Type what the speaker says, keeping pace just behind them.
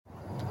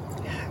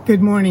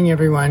Good morning,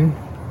 everyone.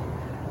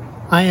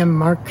 I am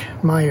Mark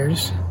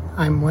Myers.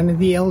 I'm one of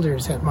the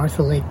elders at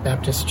Martha Lake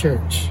Baptist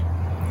Church.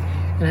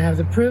 And I have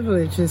the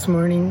privilege this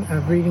morning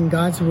of reading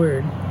God's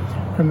Word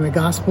from the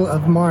Gospel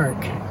of Mark,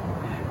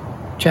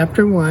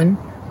 chapter 1,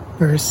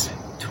 verse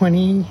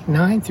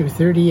 29 through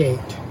 38.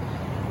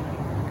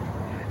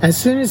 As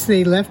soon as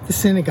they left the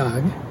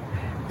synagogue,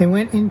 they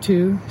went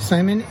into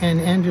Simon and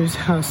Andrew's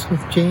house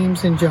with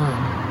James and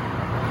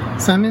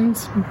John.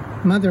 Simon's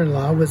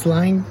mother-in-law was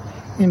lying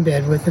in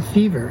bed with a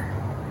fever,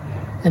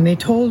 and they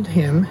told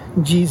him,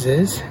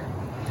 Jesus,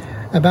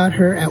 about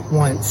her at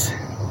once.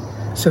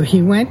 So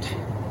he went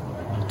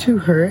to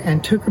her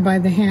and took her by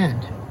the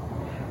hand,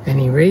 and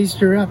he raised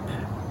her up.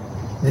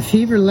 The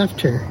fever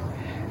left her,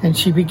 and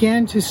she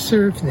began to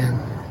serve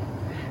them.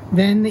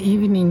 Then the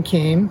evening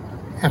came,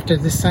 after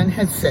the sun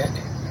had set.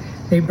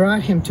 They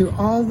brought him to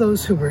all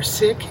those who were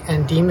sick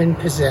and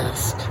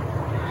demon-possessed.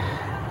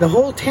 The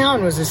whole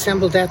town was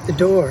assembled at the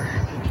door,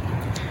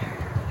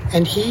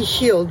 and he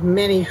healed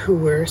many who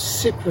were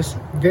sick with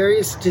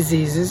various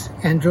diseases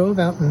and drove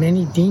out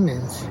many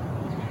demons.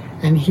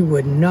 And he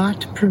would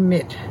not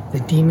permit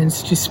the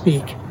demons to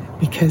speak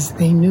because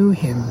they knew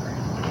him.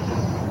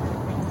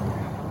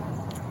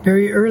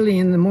 Very early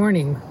in the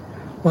morning,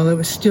 while it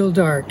was still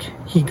dark,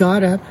 he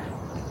got up,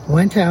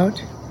 went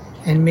out,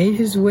 and made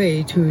his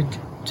way to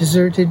a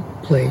deserted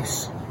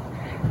place.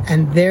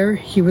 And there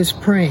he was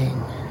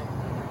praying.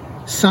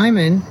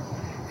 Simon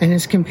and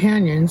his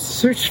companions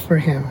searched for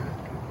him.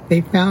 They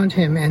found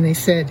him and they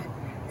said,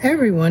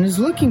 "Everyone is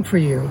looking for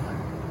you."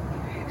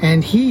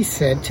 And he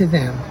said to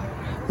them,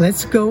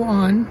 "Let's go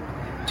on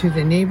to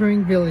the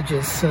neighboring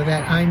villages so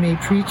that I may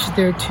preach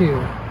there too.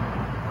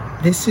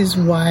 This is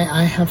why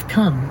I have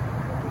come."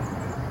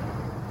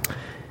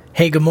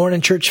 Hey, good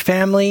morning, church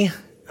family.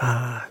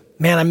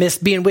 Man, I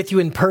missed being with you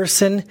in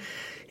person.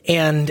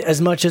 And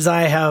as much as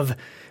I have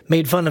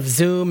made fun of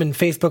Zoom and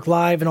Facebook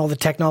Live and all the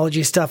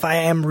technology stuff, I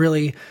am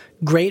really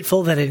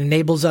grateful that it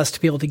enables us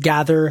to be able to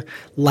gather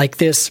like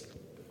this,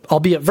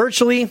 albeit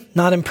virtually,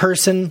 not in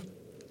person.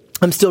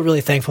 I'm still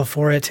really thankful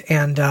for it.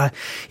 And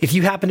if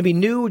you happen to be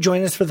new,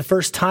 join us for the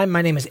first time.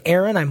 My name is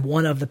Aaron. I'm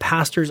one of the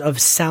pastors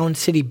of Sound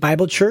City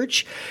Bible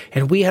Church,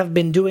 and we have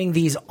been doing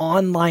these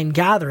online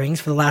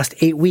gatherings for the last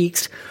 8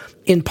 weeks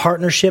in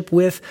partnership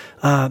with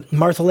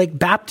Martha Lake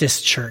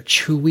Baptist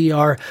Church, who we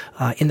are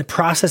in the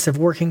process of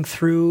working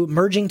through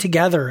merging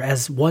together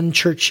as one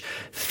church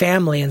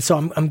family. And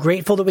so I'm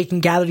grateful that we can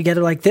gather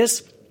together like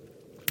this.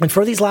 And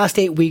for these last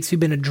 8 weeks, we've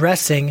been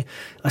addressing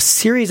a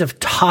series of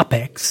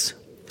topics.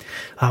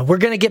 We're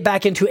going to get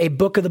back into a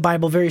book of the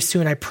Bible very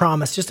soon, I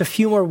promise. Just a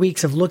few more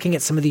weeks of looking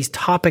at some of these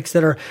topics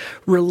that are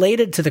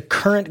related to the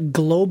current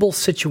global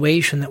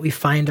situation that we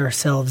find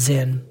ourselves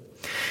in.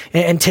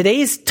 And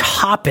today's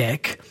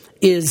topic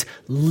is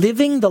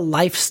living the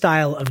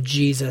lifestyle of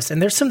Jesus. And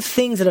there's some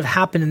things that have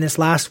happened in this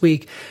last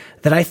week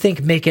that I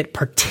think make it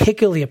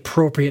particularly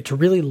appropriate to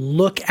really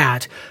look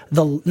at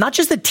not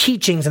just the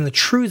teachings and the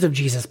truths of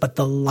Jesus, but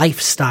the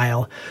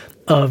lifestyle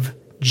of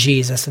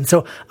Jesus. And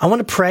so I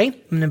want to pray. I'm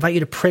going to invite you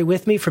to pray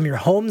with me from your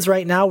homes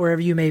right now,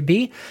 wherever you may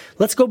be.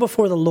 Let's go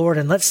before the Lord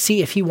and let's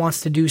see if he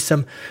wants to do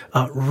some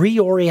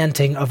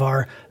reorienting of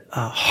our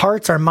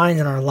hearts, our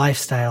minds, and our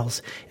lifestyles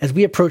as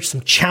we approach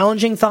some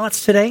challenging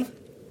thoughts today.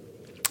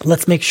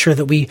 Let's make sure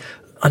that we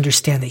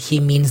understand that he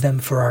means them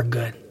for our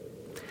good.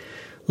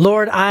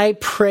 Lord, I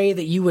pray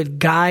that you would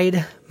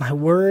guide my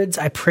words.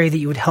 I pray that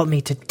you would help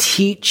me to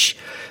teach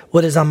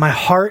what is on my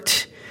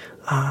heart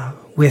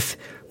with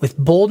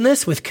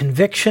boldness, with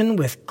conviction,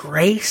 with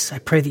grace. I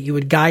pray that you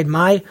would guide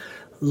my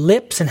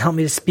lips and help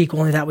me to speak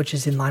only that which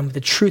is in line with the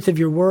truth of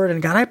your word.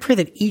 And God, I pray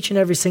that each and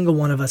every single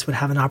one of us would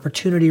have an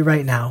opportunity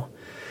right now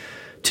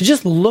to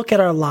just look at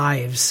our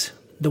lives,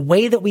 the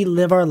way that we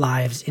live our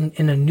lives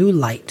in a new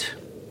light.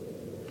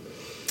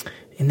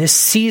 In this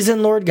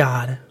season, Lord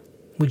God,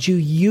 would you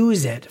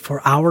use it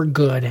for our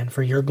good and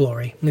for your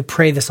glory? We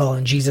pray this all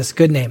in Jesus'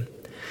 good name.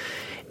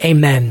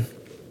 Amen.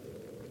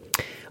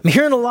 I'm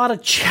hearing a lot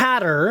of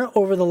chatter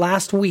over the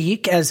last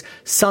week as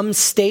some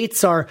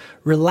states are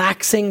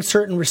relaxing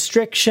certain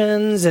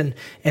restrictions and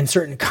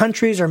certain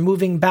countries are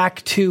moving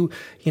back to,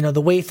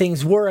 the way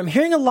things were. I'm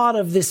hearing a lot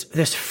of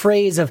this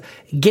phrase of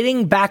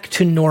getting back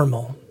to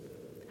normal.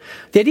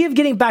 The idea of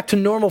getting back to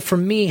normal for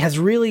me has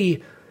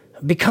really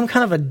become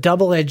kind of a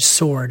double-edged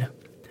sword.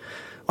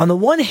 On the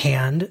one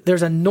hand,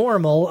 there's a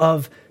normal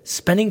of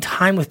spending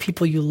time with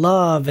people you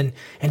love and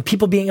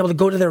people being able to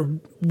go to their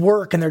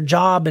work and their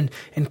job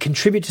and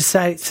contribute to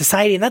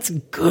society. And that's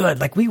good.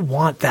 Like, we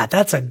want that.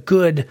 That's a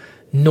good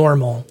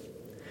normal.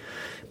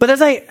 But as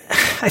I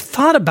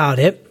thought about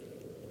it,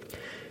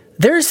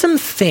 there are some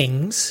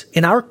things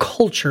in our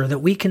culture that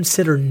we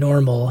consider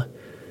normal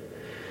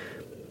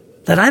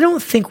that I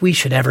don't think we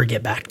should ever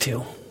get back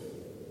to.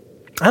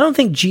 I don't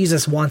think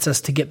Jesus wants us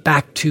to get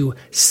back to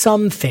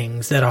some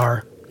things that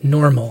are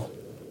normal.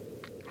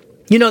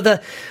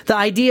 The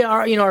idea,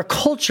 our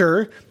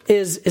culture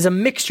is a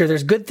mixture.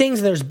 There's good things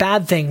and there's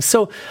bad things.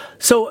 So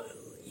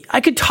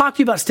I could talk to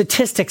you about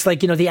statistics like,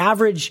 the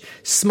average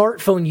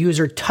smartphone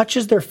user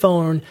touches their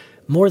phone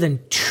more than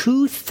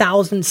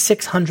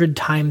 2,600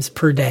 times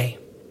per day.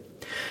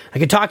 I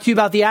could talk to you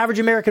about the average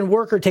American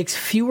worker takes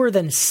fewer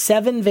than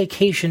 7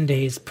 vacation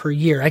days per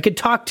year. I could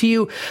talk to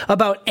you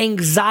about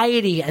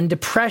anxiety and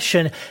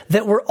depression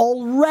that were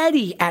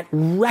already at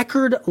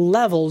record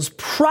levels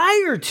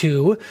prior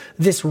to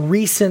this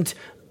recent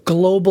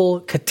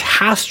global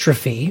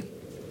catastrophe.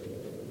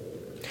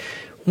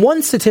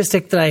 One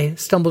statistic that I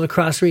stumbled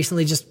across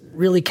recently just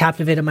really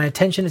captivated my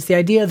attention. It's the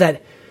idea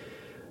that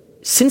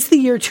since the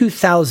year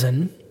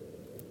 2000,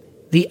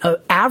 the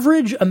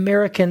average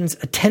American's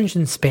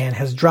attention span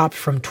has dropped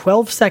from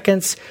 12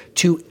 seconds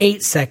to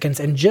 8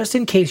 seconds. And just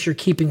in case you're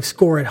keeping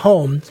score at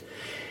home,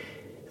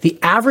 the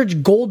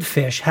average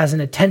goldfish has an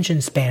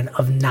attention span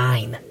of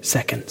 9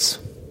 seconds.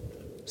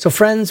 So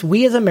friends,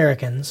 we as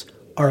Americans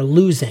are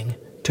losing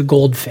to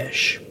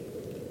goldfish.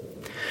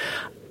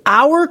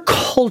 Our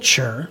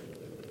culture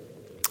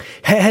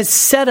has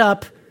set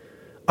up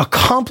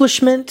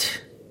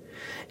accomplishment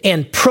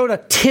and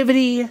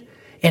productivity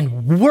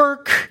and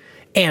work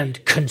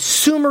and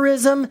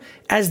consumerism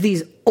as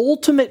these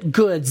ultimate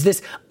goods,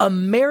 this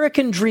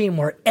American dream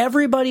where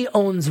everybody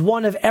owns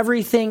one of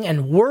everything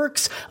and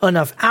works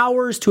enough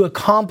hours to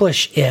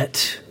accomplish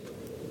it.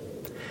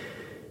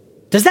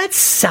 Does that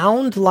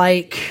sound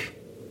like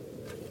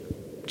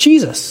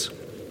Jesus?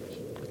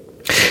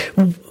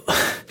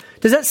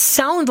 Does that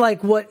sound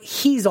like what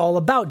he's all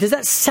about? Does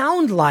that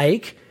sound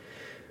like,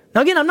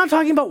 now again, I'm not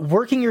talking about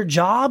working your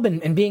job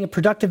and being a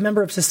productive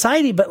member of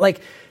society, but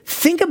like,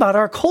 think about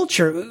our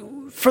culture.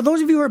 For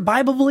those of you who are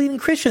Bible-believing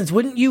Christians,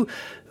 wouldn't you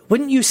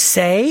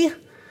say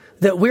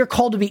that we're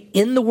called to be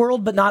in the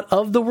world but not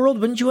of the world?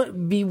 Wouldn't you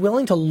be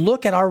willing to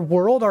look at our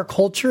world, our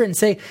culture, and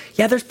say,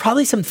 yeah, there's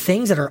probably some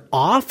things that are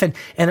off and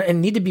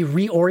need to be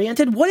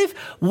reoriented?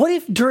 What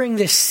if during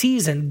this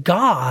season,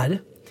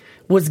 God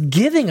was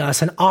giving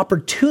us an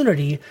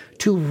opportunity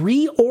to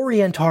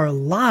reorient our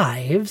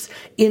lives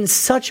in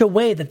such a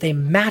way that they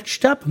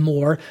matched up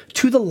more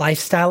to the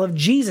lifestyle of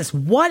Jesus?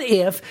 What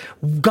if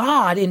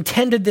God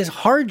intended this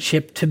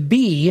hardship to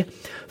be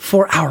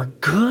for our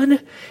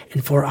good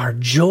and for our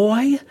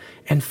joy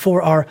and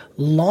for our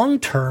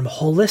long-term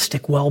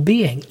holistic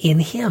well-being in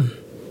Him?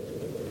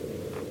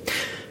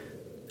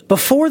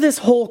 Before this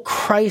whole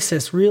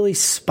crisis really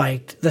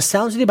spiked, the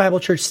Sound City Bible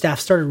Church staff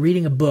started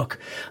reading a book.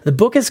 The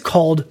book is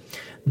called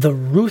The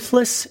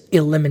Ruthless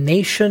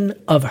Elimination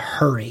of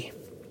Hurry.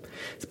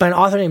 It's by an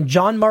author named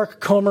John Mark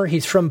Comer.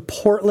 He's from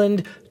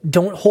Portland.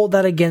 Don't hold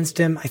that against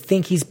him. I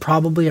think he's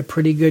probably a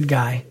pretty good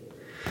guy.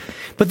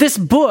 But this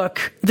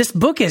book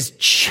is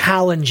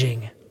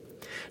challenging.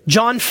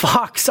 John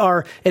Fox,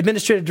 our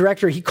administrative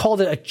director, he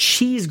called it a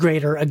cheese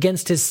grater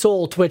against his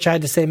soul, to which I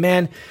had to say,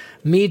 man,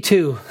 me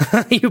too.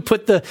 You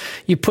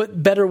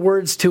put better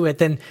words to it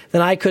than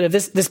I could have.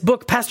 This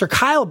book, Pastor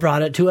Kyle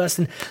brought it to us,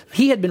 and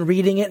he had been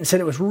reading it and said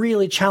it was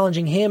really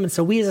challenging him. And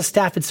so we as a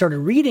staff had started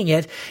reading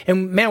it,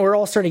 and man, we're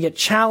all starting to get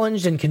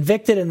challenged and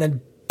convicted, and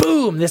then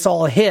boom, this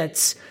all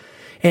hits.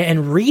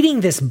 And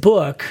reading this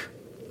book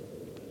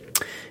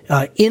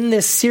in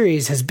this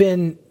series has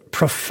been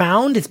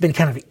profound. It's been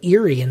kind of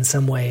eerie in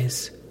some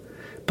ways,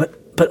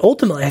 but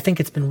ultimately I think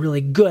it's been really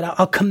good.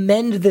 I'll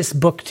commend this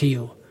book to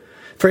you.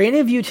 For any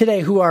of you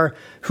today who are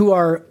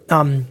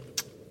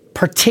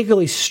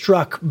particularly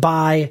struck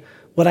by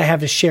what I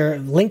have to share,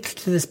 linked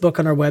to this book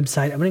on our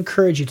website, I'm going to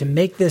encourage you to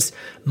make this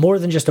more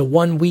than just a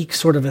 1 week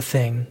sort of a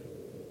thing.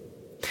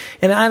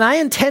 And I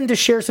intend to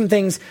share some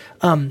things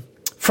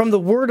from the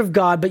Word of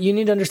God, but you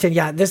need to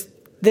understand,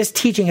 this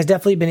teaching has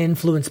definitely been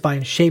influenced by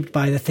and shaped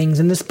by the things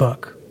in this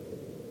book.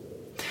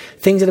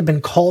 Things that have been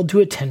called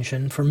to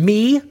attention for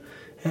me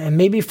and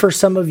maybe for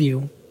some of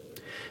you.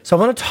 So I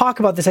want to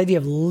talk about this idea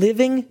of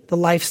living the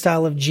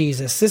lifestyle of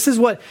Jesus. This is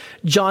what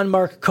John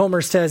Mark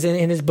Comer says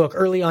in his book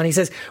early on. He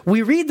says,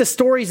 we read the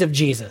stories of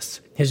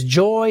Jesus, his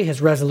joy, his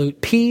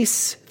resolute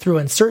peace through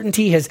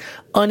uncertainty, his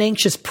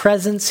unanxious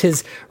presence,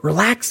 his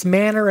relaxed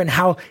manner, and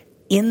how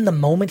in the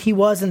moment he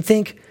was, and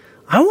think,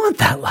 I want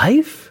that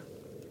life.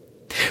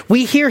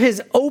 We hear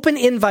his open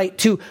invite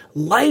to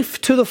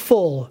life to the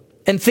full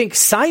and think,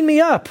 sign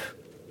me up.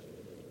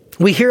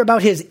 We hear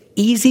about his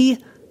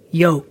easy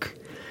yoke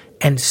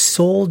and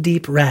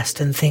soul-deep rest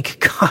and think,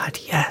 God,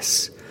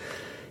 yes.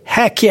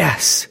 Heck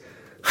yes.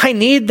 I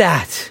need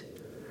that.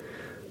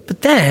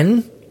 But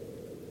then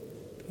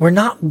we're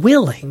not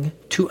willing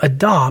to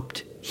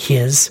adopt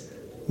his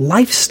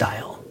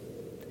lifestyle.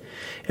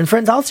 And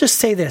friends, I'll just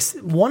say this.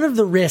 One of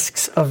the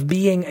risks of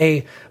being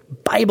a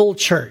Bible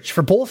church,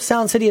 for both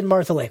Sound City and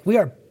Martha Lake, we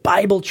are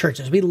Bible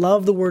churches. We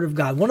love the Word of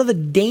God. One of the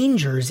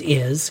dangers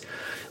is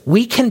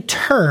we can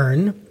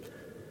turn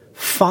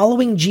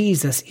following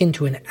Jesus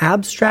into an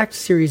abstract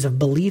series of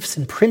beliefs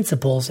and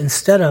principles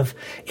instead of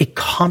a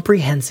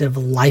comprehensive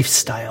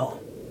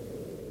lifestyle.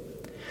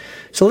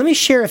 So let me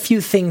share a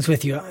few things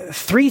with you.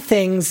 3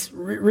 things,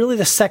 really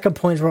the second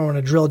point is where I want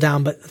to drill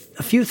down, but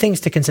a few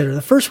things to consider.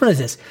 The first one is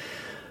this.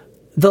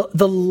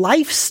 the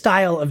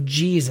lifestyle of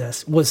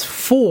Jesus was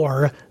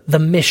for the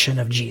mission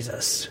of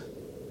Jesus.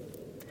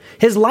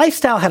 His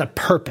lifestyle had a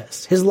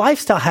purpose. His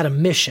lifestyle had a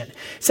mission.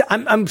 So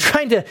I'm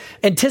trying to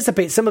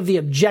anticipate some of the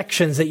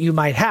objections that you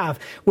might have,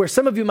 where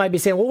some of you might be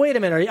saying, well, wait a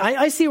minute,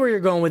 I see where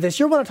you're going with this.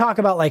 You want to talk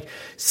about like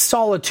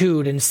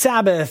solitude and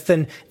Sabbath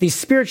and these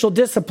spiritual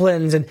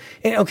disciplines. And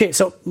okay,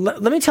 so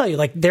let me tell you,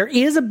 like there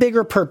is a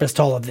bigger purpose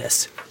to all of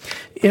this.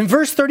 In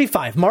verse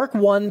 35, Mark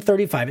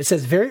 1:35, it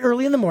says, very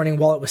early in the morning,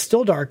 while it was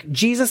still dark,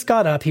 Jesus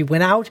got up, he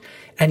went out,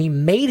 and he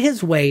made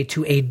his way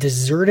to a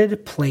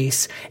deserted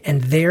place,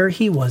 and there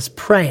he was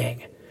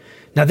praying.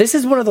 Now, this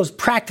is one of those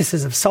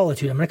practices of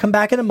solitude. I'm going to come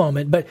back in a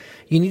moment, but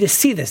you need to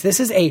see this. This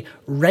is a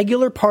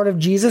regular part of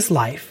Jesus'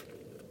 life.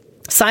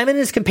 Simon and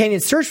his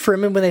companions searched for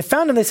him, and when they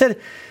found him, they said,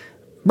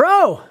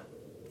 bro,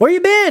 where you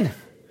been?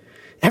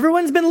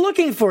 Everyone's been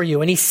looking for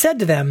you. And he said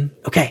to them,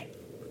 okay,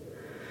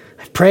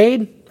 I've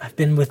prayed. I've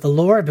been with the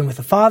Lord. I've been with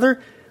the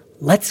Father.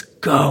 Let's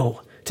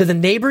go to the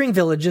neighboring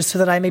villages so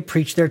that I may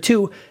preach there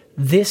too.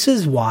 This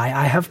is why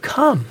I have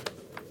come.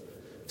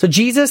 So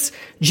Jesus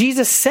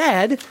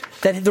said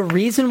that the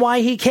reason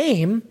why he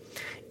came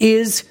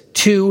is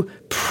to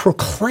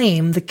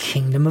proclaim the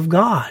kingdom of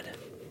God.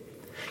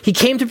 He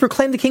came to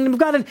proclaim the kingdom of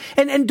God.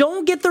 And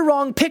don't get the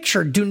wrong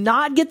picture. Do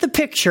not get the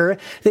picture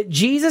that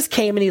Jesus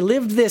came and he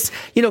lived this,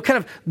 kind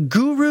of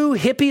guru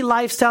hippie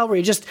lifestyle where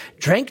he just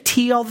drank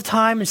tea all the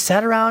time and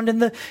sat around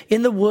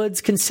in the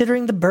woods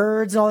considering the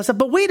birds and all that stuff.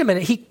 But wait a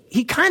minute,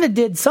 he kind of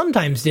did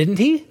sometimes, didn't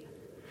he?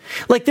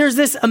 Like there's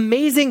this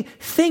amazing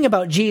thing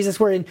about Jesus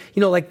where in,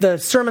 like the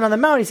Sermon on the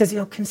Mount, he says,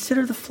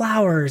 consider the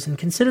flowers and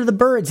consider the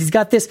birds. He's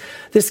got this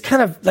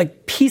kind of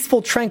like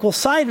peaceful, tranquil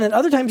side. And then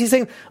other times he's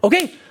saying,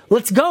 okay,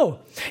 let's go.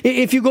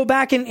 If you go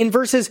back in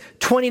verses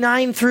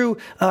 29 through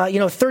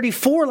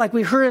 34, like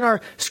we heard in our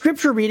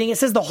scripture reading, it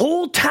says the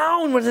whole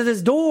town was at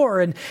his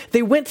door, and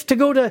they went to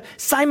go to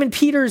Simon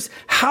Peter's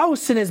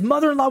house, and his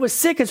mother-in-law was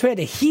sick, and so he had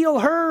to heal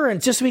her,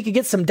 and just so he could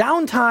get some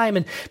downtime.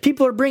 And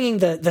people are bringing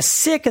the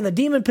sick and the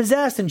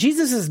demon-possessed, and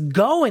Jesus is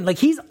going like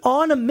he's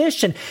on a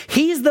mission.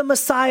 He's the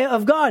Messiah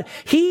of God.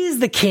 He's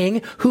the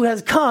King who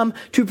has come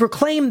to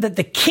proclaim that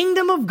the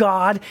kingdom of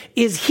God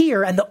is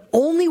here, and the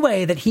only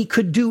way that he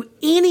could do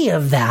any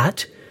of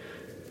that,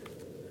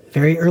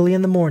 very early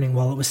in the morning,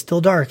 while it was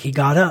still dark, he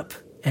got up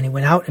and he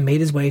went out and made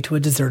his way to a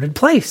deserted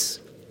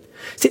place.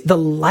 See, the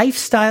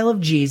lifestyle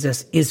of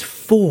Jesus is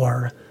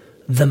for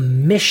the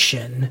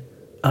mission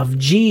of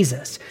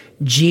Jesus.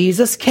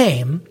 Jesus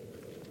came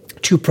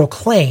to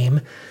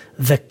proclaim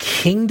the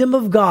kingdom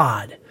of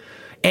God.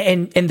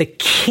 And the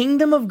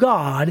kingdom of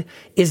God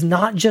is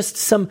not just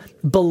some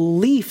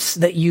beliefs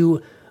that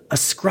you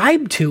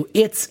ascribe to.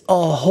 It's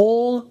a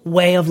whole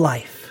way of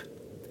life.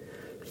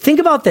 Think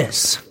about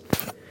this.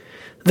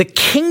 The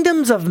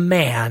kingdoms of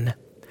man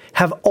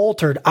have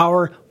altered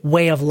our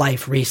way of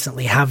life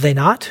recently, have they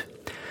not?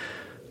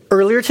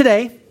 Earlier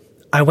today,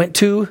 I went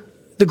to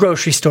the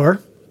grocery store,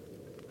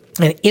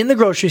 and in the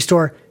grocery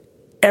store,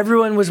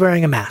 everyone was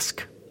wearing a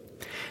mask.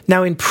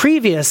 Now, in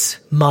previous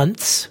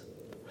months,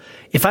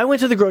 if I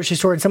went to the grocery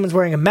store and someone's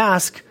wearing a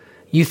mask,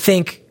 you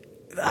think,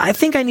 I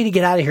think I need to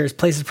get out of here. This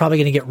place is probably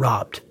going to get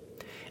robbed.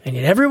 And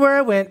yet everywhere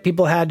I went,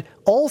 people had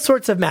all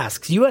sorts of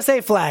masks,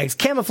 USA flags,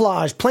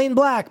 camouflage, plain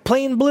black,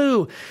 plain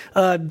blue,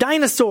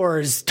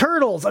 dinosaurs,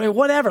 turtles,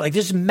 whatever, like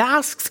just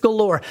masks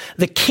galore.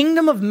 The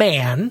kingdom of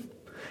man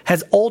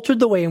has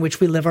altered the way in which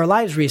we live our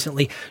lives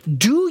recently.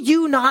 Do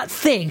you not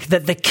think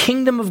that the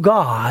kingdom of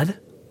God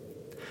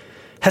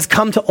has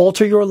come to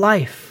alter your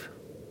life?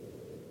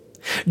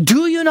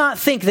 Do you not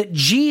think that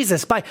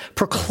Jesus, by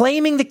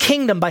proclaiming the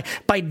kingdom,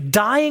 by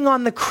dying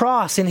on the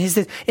cross in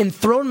his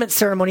enthronement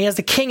ceremony as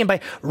the king, and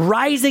by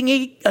rising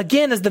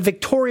again as the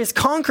victorious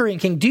conquering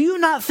king, do you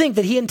not think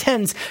that he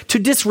intends to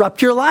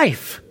disrupt your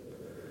life?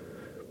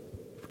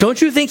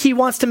 Don't you think he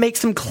wants to make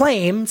some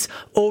claims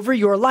over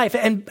your life?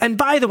 And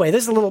by the way,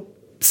 this is a little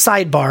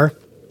sidebar.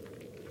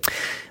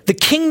 The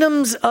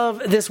kingdoms of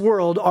this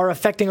world are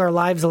affecting our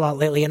lives a lot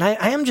lately, and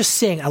I am just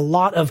seeing a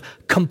lot of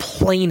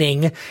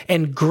complaining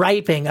and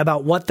griping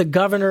about what the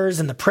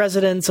governors and the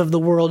presidents of the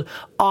world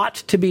ought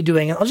to be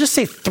doing. And I'll just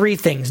say three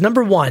things.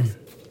 Number one,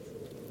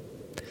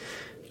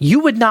 you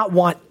would not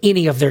want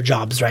any of their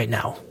jobs right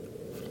now.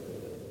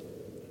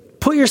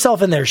 Put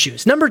yourself in their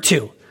shoes. Number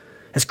two,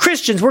 as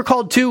Christians, we're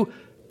called to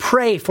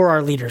pray for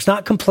our leaders,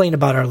 not complain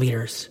about our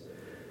leaders.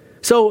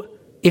 So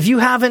if you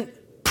haven't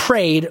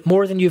prayed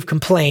more than you've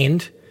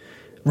complained,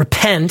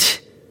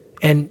 repent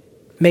and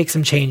make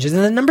some changes.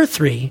 And then number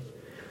three,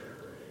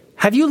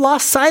 have you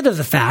lost sight of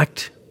the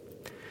fact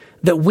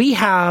that we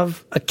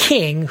have a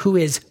king who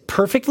is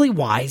perfectly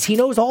wise? He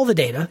knows all the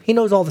data. He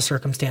knows all the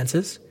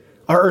circumstances.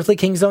 Our earthly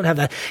kings don't have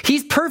that.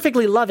 He's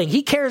perfectly loving.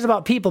 He cares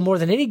about people more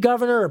than any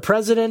governor or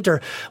president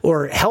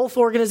or health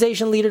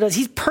organization leader does.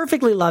 He's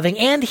perfectly loving,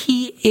 and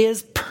he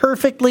is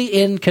perfectly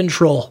in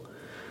control.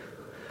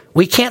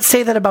 We can't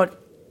say that about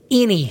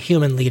any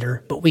human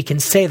leader, but we can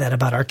say that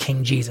about our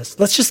King Jesus.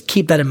 Let's just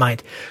keep that in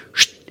mind.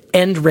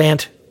 End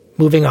rant.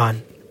 Moving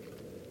on.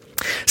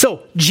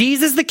 So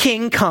Jesus the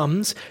King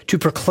comes to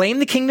proclaim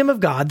the kingdom of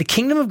God. The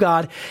kingdom of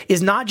God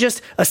is not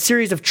just a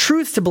series of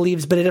truths to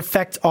believe, but it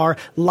affects our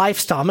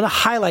lifestyle. I'm going to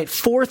highlight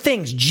 4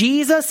 things.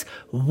 Jesus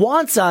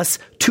wants us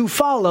to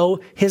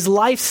follow his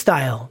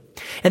lifestyle.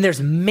 And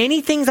there's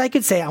many things I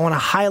could say. I want to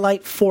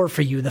highlight 4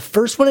 for you. The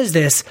first one is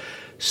this: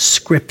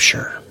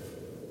 Scripture.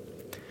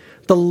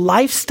 The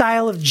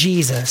lifestyle of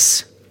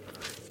Jesus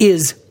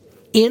is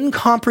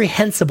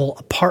incomprehensible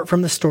apart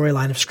from the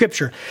storyline of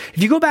Scripture.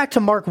 If you go back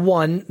to Mark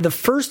 1, the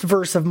first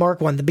verse of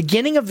Mark 1, the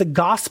beginning of the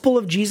gospel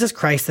of Jesus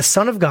Christ, the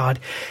Son of God,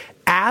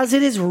 as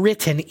it is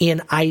written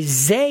in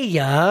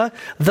Isaiah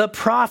the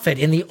prophet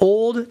in the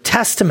Old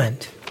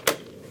Testament.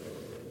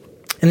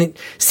 And then,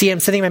 see, I'm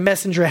sending my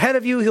messenger ahead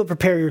of you. He'll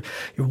prepare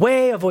your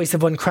way, a voice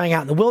of one crying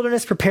out in the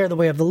wilderness, prepare the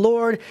way of the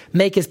Lord,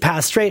 make his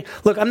path straight.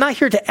 Look, I'm not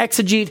here to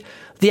exegete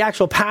the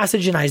actual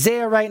passage in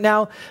Isaiah right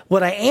now.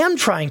 What I am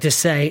trying to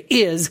say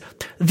is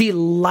the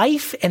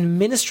life and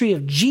ministry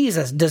of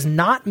Jesus does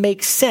not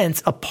make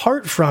sense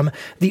apart from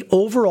the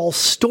overall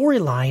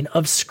storyline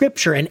of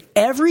Scripture. And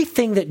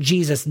everything that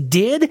Jesus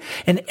did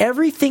and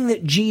everything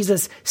that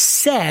Jesus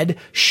said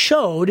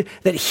showed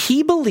that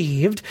he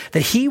believed that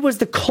he was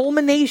the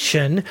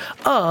culmination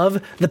of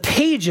the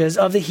pages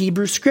of the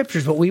Hebrew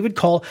Scriptures, what we would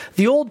call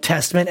the Old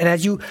Testament. And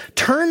as you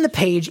turn the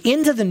page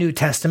into the New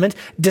Testament,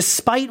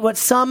 despite what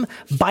some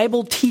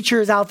Bible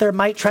teachers out there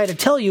might try to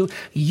tell you,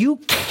 you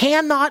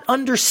cannot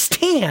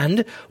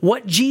understand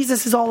what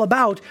Jesus is all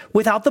about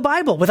without the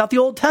Bible, without the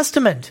Old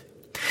Testament.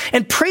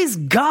 And praise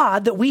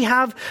God that we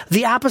have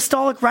the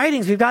apostolic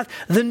writings. We've got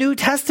the New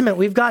Testament.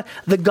 We've got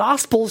the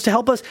Gospels to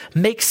help us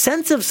make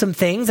sense of some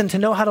things and to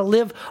know how to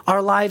live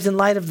our lives in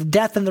light of the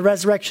death and the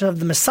resurrection of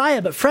the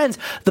Messiah. But friends,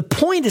 the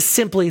point is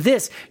simply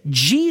this: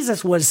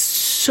 Jesus was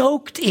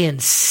soaked in,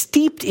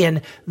 steeped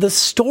in the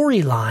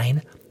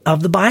storyline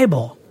of the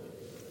Bible.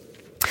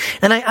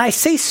 And I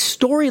say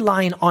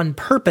storyline on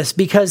purpose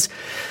because,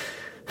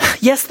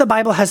 yes, the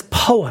Bible has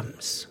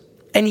poems.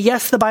 And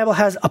yes, the Bible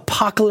has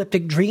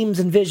apocalyptic dreams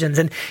and visions.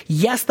 And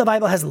yes, the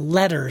Bible has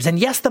letters. And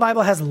yes, the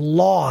Bible has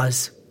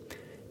laws.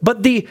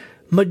 But the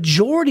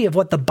majority of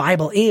what the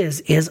Bible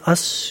is a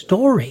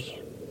story.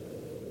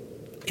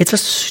 It's a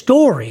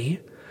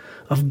story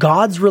of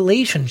God's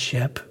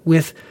relationship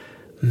with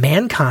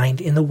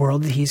mankind in the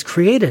world that he's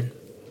created.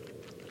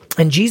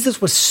 And Jesus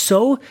was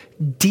so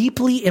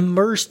deeply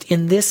immersed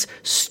in this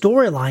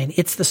storyline.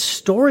 It's the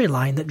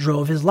storyline that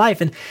drove his life.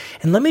 And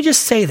let me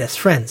just say this,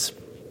 friends.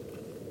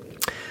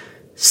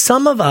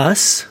 Some of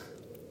us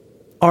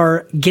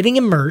are getting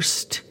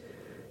immersed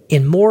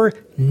in more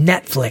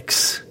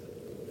Netflix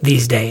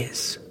these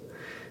days.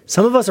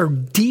 Some of us are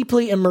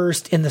deeply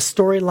immersed in the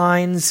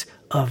storylines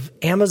of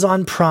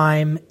Amazon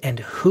Prime and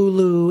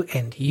Hulu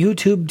and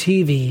YouTube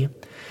TV.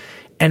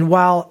 And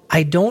while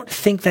I don't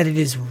think that it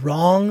is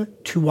wrong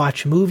to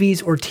watch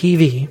movies or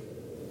TV,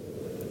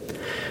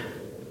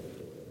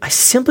 I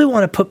simply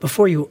want to put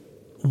before you,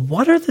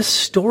 what are the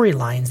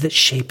storylines that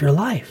shape your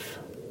life?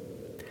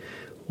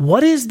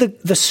 What is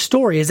the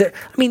story? Is it,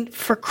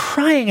 for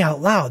crying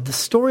out loud, the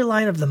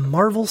storyline of the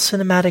Marvel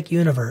Cinematic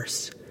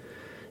Universe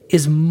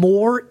is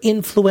more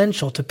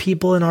influential to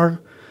people in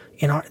our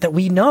that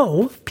we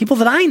know, people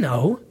that I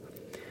know,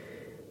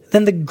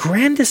 than the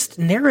grandest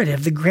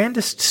narrative, the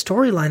grandest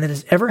storyline that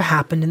has ever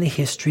happened in the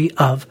history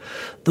of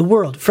the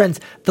world. Friends,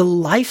 the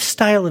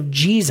lifestyle of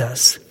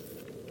Jesus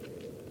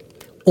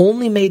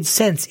only made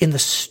sense in the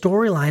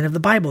storyline of the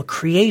Bible,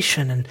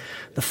 creation and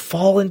the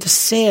fall into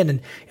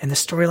sin and the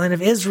storyline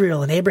of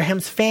Israel and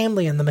Abraham's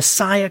family and the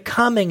Messiah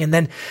coming and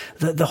then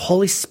the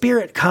Holy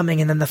Spirit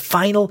coming and then the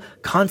final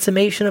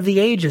consummation of the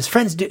ages.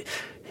 Friends,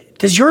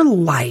 does your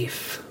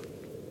life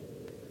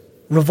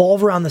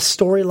revolve around the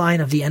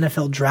storyline of the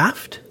NFL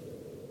draft?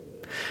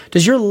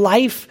 Does your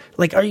life,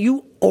 are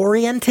you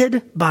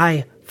oriented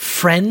by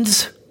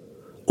Friends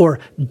or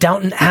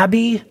Downton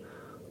Abbey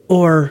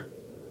or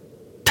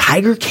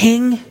Tiger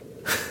King?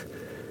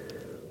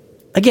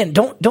 Again,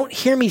 don't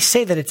hear me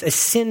say that it's a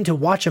sin to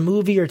watch a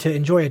movie or to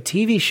enjoy a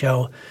TV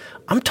show.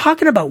 I'm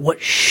talking about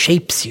what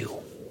shapes you,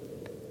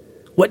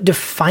 what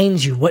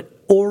defines you, what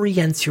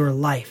orients your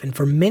life. And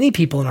for many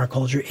people in our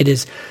culture, it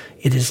is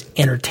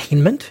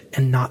entertainment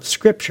and not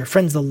Scripture.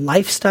 Friends, the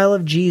lifestyle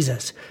of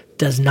Jesus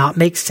does not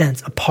make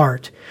sense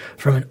apart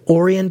from an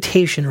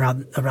orientation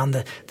around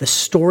the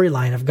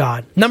storyline of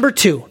God. Number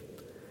 2,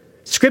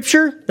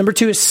 Scripture. Number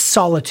 2 is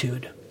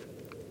solitude.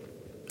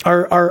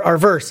 Our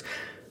verse.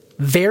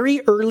 Very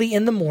early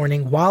in the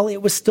morning, while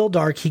it was still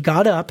dark, he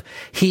got up.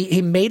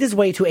 He made his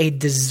way to a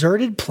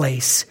deserted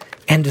place,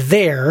 and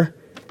there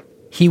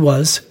he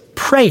was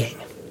praying.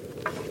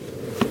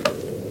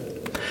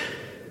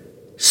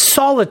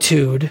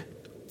 Solitude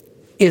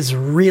is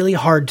really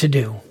hard to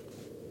do.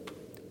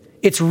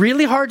 It's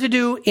really hard to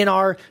do in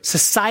our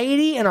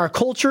society and our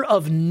culture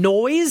of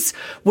noise,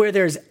 where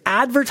there's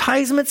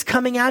advertisements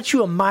coming at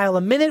you a mile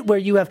a minute, where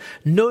you have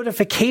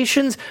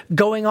notifications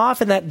going off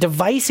and that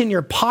device in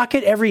your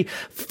pocket every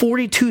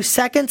 42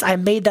 seconds. I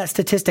made that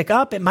statistic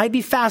up. It might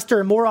be faster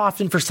and more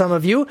often for some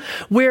of you,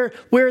 where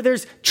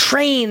there's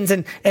trains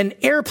and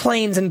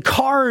airplanes and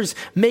cars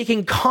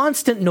making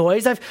constant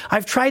noise.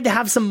 I've tried to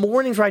have some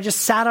mornings where I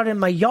just sat out in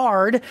my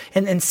yard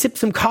and sipped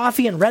some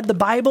coffee and read the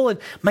Bible, and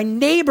my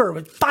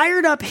neighbor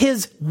fired up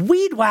his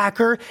weed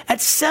whacker at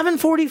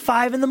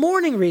 7:45 in the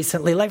morning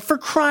recently, like, for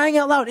crying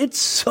out loud. It's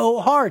so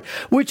hard,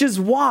 which is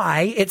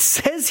why it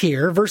says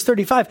here, verse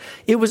 35,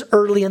 it was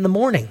early in the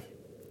morning.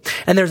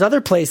 And there's other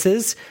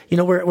places,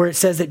 where it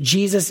says that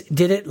Jesus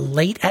did it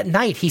late at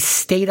night. He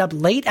stayed up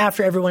late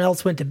after everyone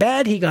else went to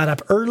bed. He got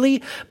up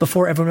early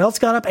before everyone else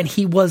got up, and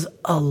he was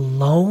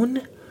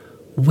alone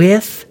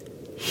with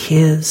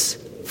his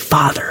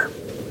Father.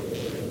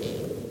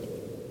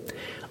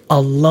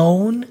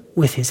 Alone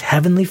with his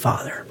heavenly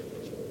Father.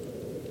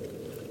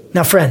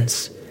 Now,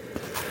 friends,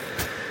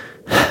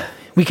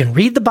 we can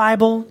read the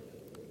Bible,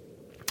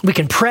 we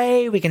can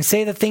pray, we can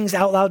say the things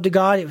out loud to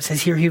God. It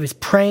says here he was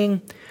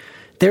praying.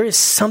 There is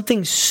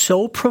something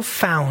so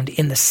profound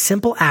in the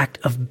simple act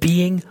of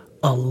being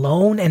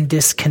alone and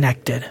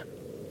disconnected,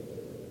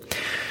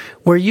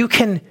 where you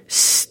can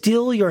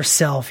still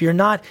yourself. You're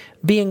not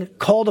being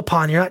called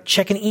upon. You're not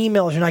checking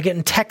emails. You're not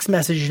getting text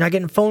messages. You're not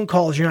getting phone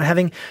calls. You're not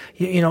having,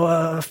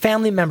 a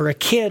family member, a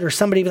kid, or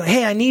somebody be like,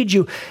 hey, I need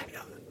you.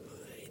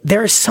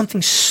 There is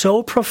something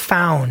so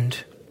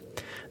profound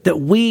that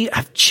we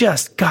have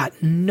just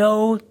got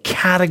no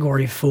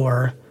category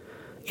for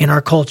in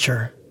our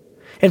culture.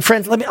 And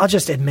friends, I'll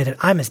just admit it.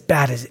 I'm as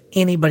bad as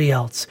anybody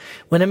else.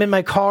 When I'm in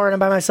my car and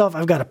I'm by myself,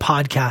 I've got a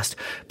podcast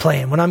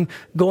playing. When I'm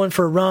going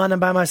for a run, I'm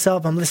by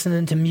myself, I'm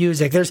listening to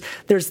music. There's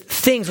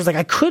things where it's like,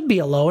 I could be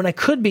alone. I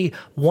could be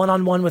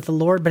one-on-one with the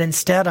Lord, but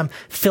instead I'm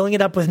filling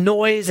it up with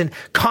noise and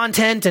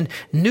content and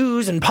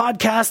news and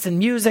podcasts and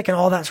music and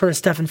all that sort of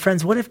stuff. And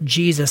friends, what if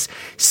Jesus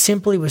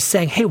simply was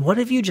saying, hey, what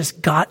if you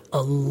just got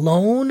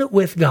alone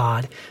with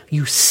God?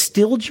 You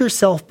stilled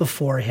yourself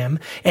before him.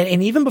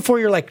 And even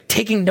before you're like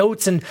taking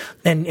notes and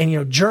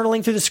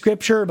journaling through the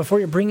scripture, before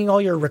you're bringing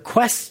all your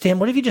requests to him,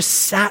 what if you just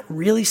sat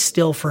really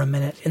still for a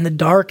minute in the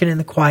dark and in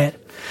the quiet,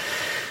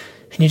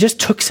 and you just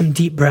took some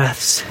deep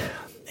breaths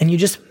and you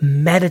just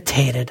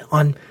meditated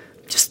on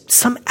just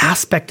some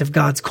aspect of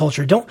God's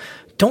culture? Don't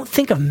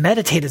think of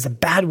meditate as a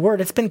bad word.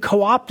 It's been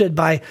co-opted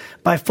by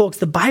folks.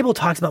 The Bible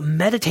talks about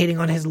meditating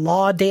on his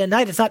law day and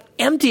night. It's not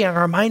emptying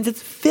our minds.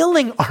 It's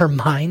filling our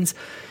minds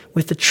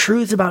with the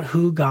truths about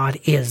who God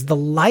is. The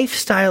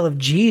lifestyle of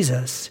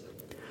Jesus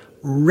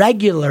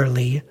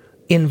regularly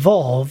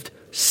involved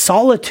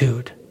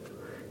solitude,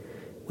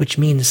 which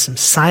means some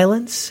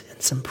silence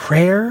and some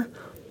prayer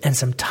and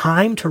some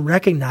time to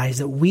recognize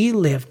that we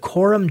live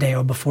coram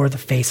Deo before the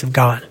face of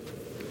God.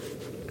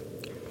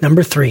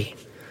 Number 3.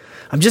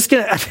 I'm just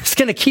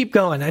gonna keep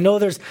going. I know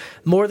there's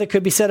more that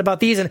could be said about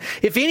these. And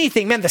if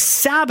anything, man, the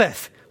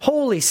Sabbath,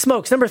 holy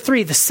smokes. Number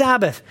 3, the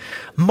Sabbath.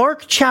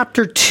 Mark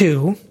chapter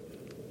 2,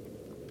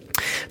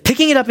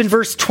 picking it up in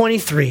verse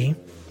 23.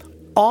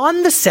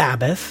 On the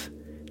Sabbath,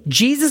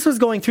 Jesus was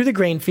going through the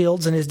grain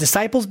fields, and his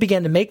disciples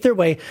began to make their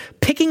way,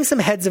 picking some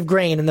heads of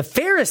grain. And the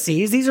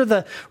Pharisees, these are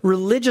the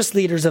religious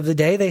leaders of the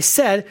day, they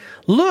said,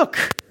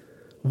 look,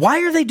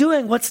 why are they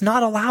doing what's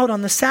not allowed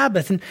on the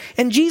Sabbath?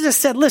 And Jesus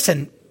said,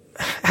 listen,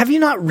 have you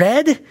not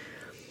read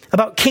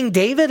about King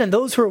David and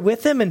those who were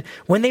with him, and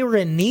when they were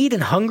in need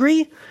and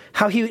hungry,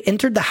 how he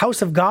entered the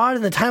house of God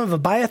in the time of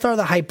Abiathar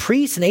the high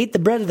priest and ate the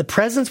bread of the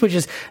presence, which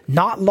is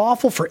not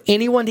lawful for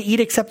anyone to eat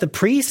except the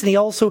priest. And he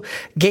also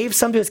gave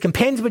some to his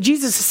companions. What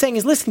Jesus is saying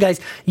is, listen, guys,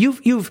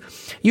 you've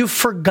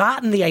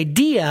forgotten the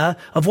idea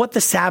of what the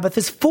Sabbath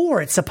is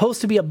for. It's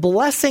supposed to be a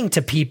blessing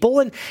to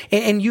people.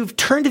 And you've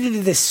turned it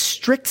into this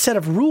strict set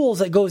of rules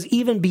that goes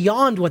even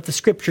beyond what the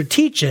scripture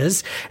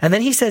teaches. And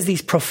then he says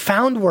these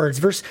profound words,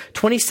 verse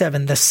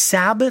 27, the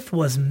Sabbath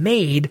was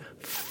made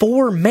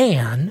for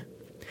man,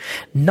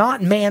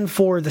 not man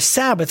for the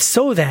Sabbath.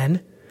 So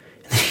then,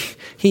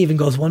 he even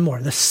goes one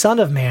more. The Son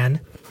of Man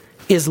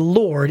is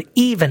Lord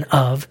even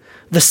of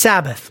the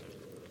Sabbath.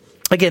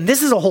 Again,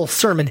 this is a whole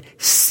sermon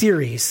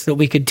series that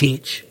we could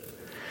teach.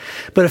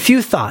 But a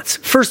few thoughts.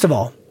 First of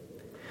all,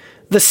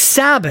 the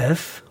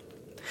Sabbath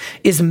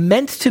is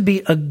meant to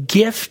be a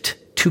gift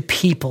to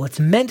people. It's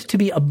meant to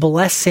be a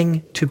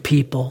blessing to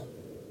people.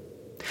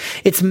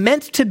 It's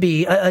meant to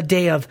be a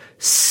day of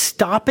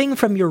stopping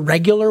from your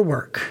regular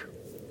work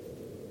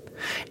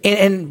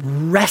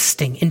and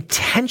resting,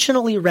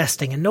 intentionally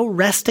resting. And no,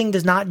 resting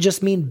does not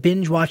just mean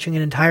binge watching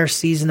an entire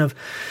season of,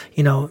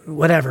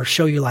 whatever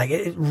show you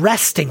like.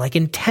 Resting, like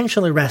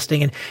intentionally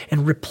resting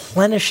and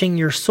replenishing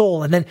your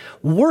soul, and then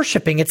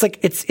worshiping. It's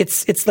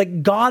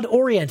like God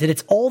oriented.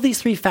 It's all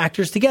these 3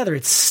 factors together.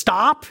 It's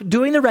stop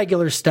doing the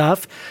regular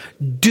stuff,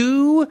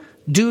 do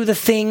the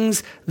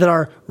things that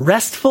are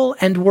restful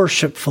and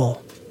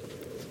worshipful.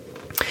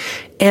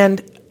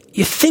 And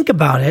you think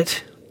about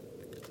it,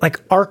 Like,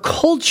 our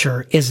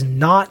culture is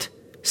not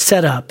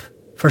set up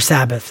for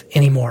Sabbath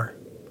anymore.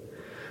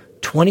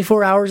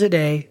 24 hours a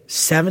day,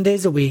 7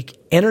 days a week,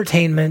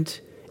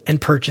 entertainment and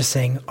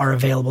purchasing are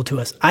available to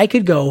us. I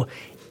could go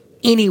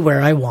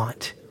anywhere I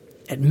want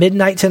at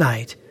midnight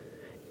tonight.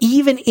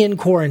 Even in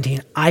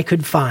quarantine, I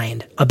could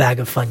find a bag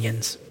of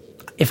Funyuns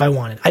if I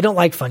wanted. I don't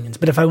like Funyuns,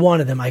 but if I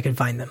wanted them, I could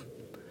find them.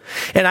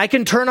 And I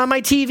can turn on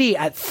my TV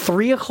at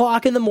 3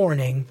 o'clock in the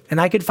morning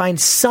and I could find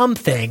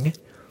something,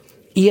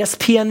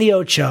 ESPN the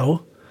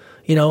Ocho,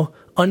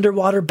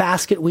 underwater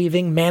basket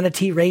weaving,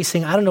 manatee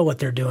racing. I don't know what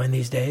they're doing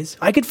these days.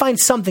 I could find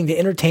something to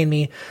entertain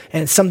me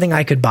and it's something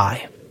I could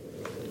buy.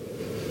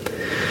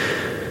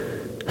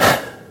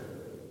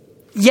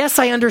 Yes,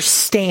 I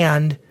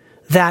understand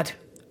that,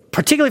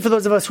 particularly for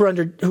those of us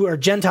who are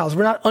Gentiles,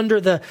 we're not under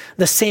the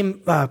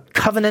same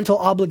covenantal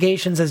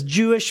obligations as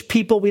Jewish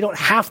people. We don't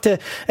have to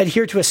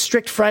adhere to a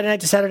strict Friday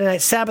night to Saturday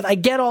night Sabbath. I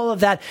get all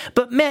of that.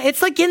 But man,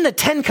 it's like in the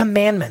 10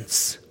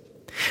 Commandments.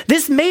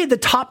 This made the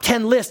top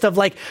 10 list of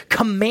like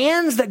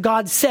commands that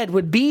God said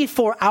would be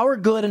for our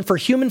good and for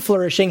human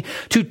flourishing,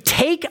 to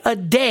take a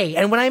day.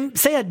 And when I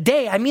say a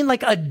day, I mean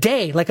like a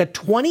day, like a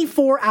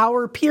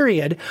 24-hour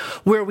period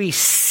where we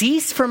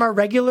cease from our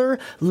regular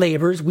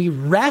labors, we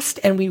rest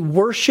and we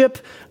worship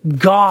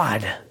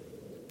God.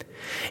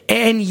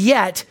 And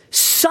yet,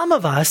 some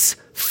of us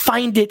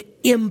find it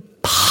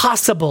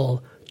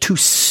impossible to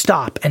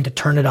stop and to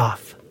turn it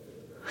off.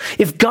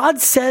 If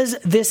God says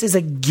this is a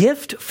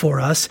gift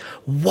for us,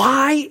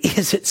 why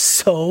is it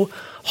so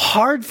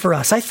hard for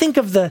us? I think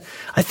of the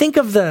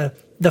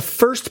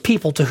first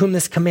people to whom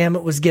this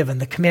commandment was given,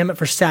 the commandment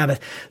for Sabbath,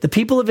 the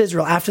people of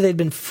Israel after they'd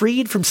been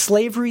freed from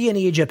slavery in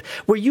Egypt,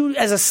 where you,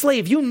 as a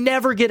slave, you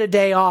never get a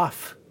day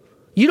off.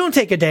 You don't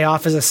take a day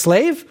off as a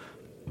slave.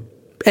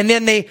 And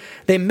then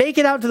they make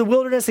it out to the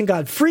wilderness and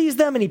God frees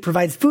them and he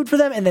provides food for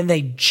them, and then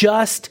they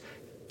just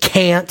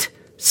can't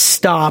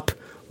stop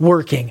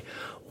working.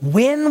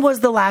 When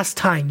was the last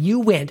time you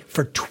went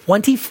for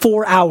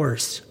 24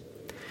 hours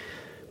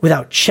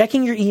without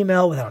checking your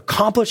email, without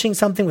accomplishing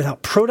something,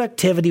 without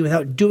productivity,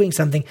 without doing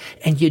something,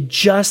 and you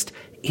just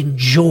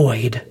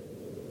enjoyed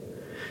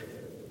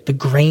the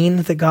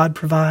grain that God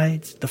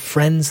provides, the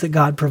friends that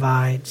God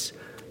provides,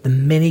 the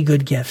many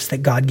good gifts that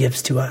God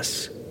gives to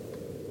us?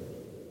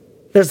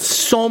 There's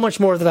so much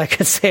more that I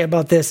could say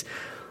about this.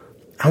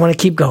 I want to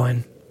keep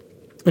going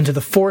into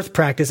the fourth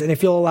practice. And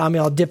if you'll allow me,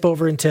 I'll dip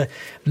over into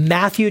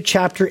Matthew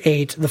chapter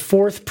 8, the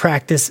fourth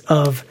practice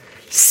of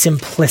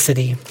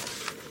simplicity.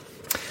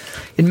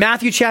 In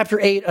Matthew chapter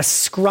 8, a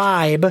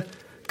scribe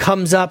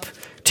comes up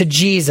to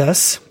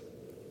Jesus.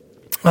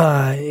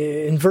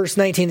 In verse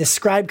 19, the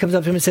scribe comes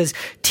up to him and says,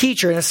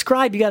 "Teacher," and a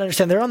scribe, you got to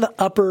understand, they're on the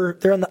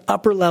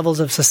upper levels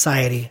of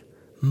society,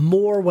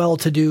 more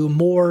well-to-do,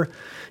 more,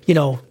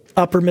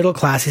 upper middle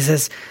class. He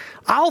says,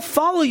 "I'll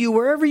follow you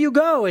wherever you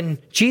go." And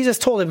Jesus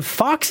told him,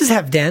 "Foxes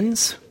have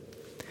dens,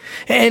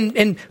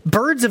 and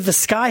birds of the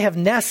sky have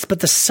nests,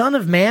 but the Son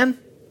of Man,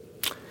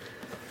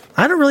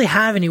 I don't really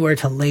have anywhere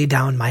to lay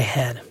down my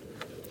head."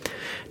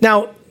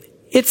 Now,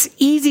 it's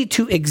easy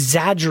to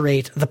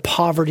exaggerate the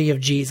poverty of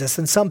Jesus,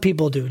 and some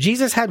people do.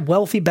 Jesus had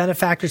wealthy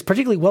benefactors,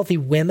 particularly wealthy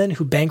women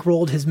who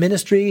bankrolled his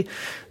ministry.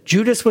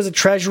 Judas was a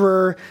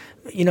treasurer.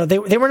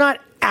 They were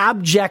not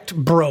abject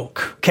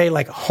broke, okay,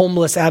 like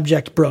homeless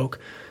abject broke.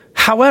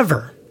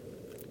 However,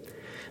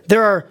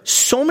 there are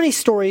so many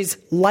stories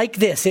like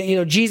this.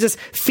 Jesus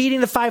feeding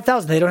the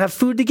 5,000. They don't have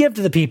food to give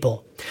to the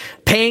people.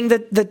 Paying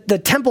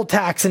the temple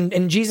tax,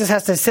 and Jesus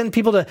has to send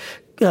people to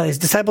his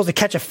disciples to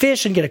catch a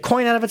fish and get a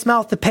coin out of its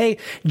mouth to pay.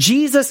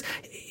 Jesus,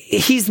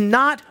 he's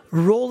not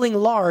rolling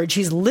large.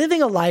 He's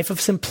living a life of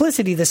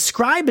simplicity. The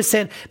scribe is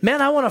saying,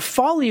 "Man, I want to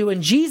follow you."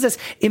 And Jesus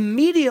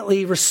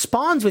immediately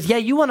responds with, "Yeah,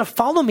 you want to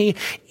follow me?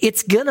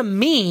 It's going to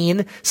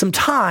mean some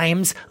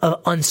times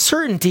of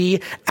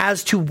uncertainty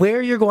as to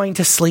where you're going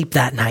to sleep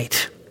that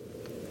night."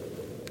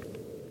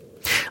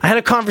 I had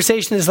a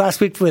conversation this last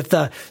week with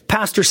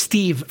Pastor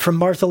Steve from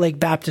Martha Lake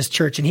Baptist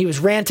Church, and he was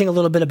ranting a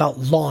little bit about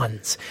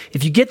lawns.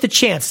 If you get the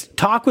chance,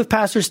 talk with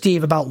Pastor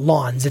Steve about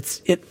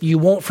lawns. You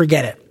won't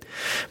forget it.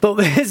 But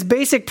his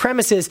basic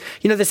premise is,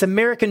 this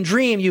American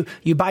dream,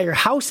 you buy your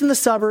house in the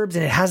suburbs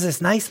and it has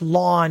this nice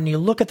lawn. You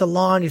look at the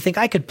lawn, you think,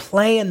 I could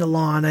play in the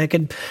lawn. I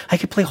could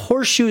play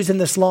horseshoes in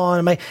this lawn,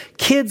 and my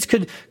kids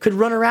could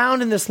run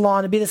around in this lawn.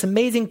 It'd be this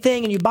amazing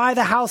thing. And you buy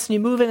the house and you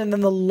move in, and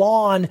then the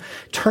lawn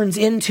turns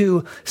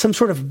into some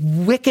sort of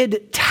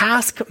wicked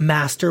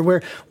taskmaster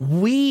where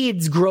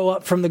weeds grow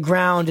up from the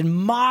ground and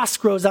moss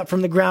grows up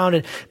from the ground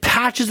and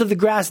patches of the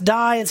grass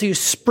die. And so you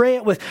spray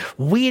it with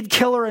weed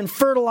killer and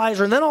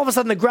fertilizer, and then all of a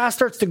sudden the grass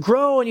starts to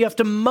grow and you have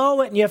to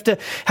mow it and you have to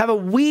have a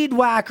weed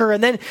whacker,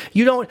 and then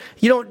you don't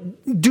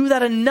do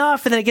that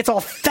enough, and then it gets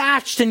all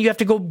thatched and you have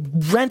to go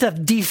rent a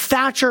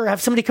dethatcher or have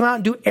somebody come out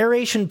and do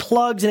aeration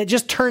plugs, and it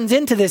just turns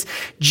into this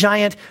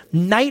giant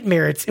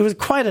nightmare. It was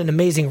quite an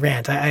amazing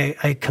rant.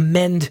 I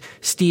commend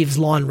Steve's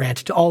lawn rant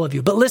to all of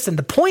you. But listen,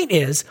 the point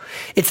is,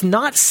 it's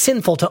not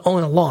sinful to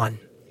own a lawn.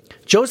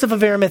 Joseph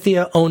of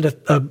Arimathea owned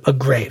a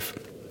grave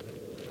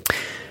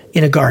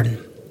in a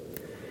garden.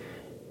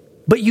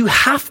 But you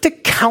have to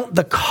count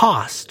the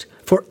cost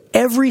for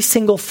every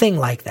single thing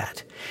like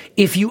that.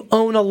 If you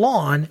own a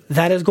lawn,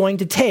 that is going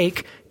to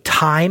take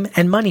time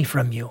and money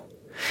from you.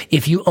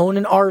 If you own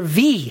an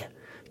RV,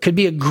 could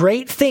be a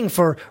great thing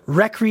for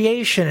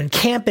recreation and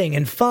camping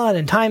and fun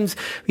and times,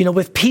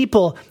 with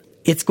people.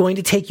 It's going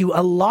to take you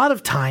a lot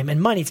of time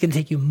and money. It's going to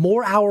take you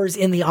more hours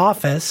in the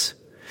office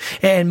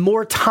and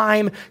more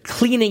time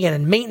cleaning it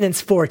and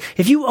maintenance for it.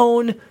 If you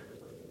own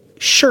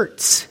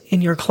shirts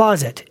in your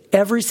closet,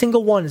 every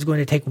single one is going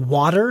to take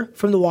water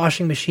from the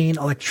washing machine,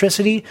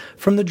 electricity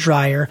from the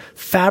dryer,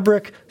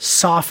 fabric,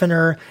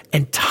 softener,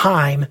 and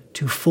time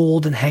to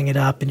fold and hang it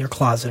up in your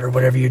closet or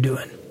whatever you're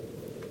doing.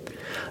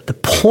 The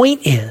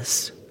point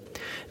is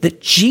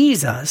that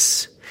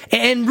Jesus,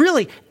 and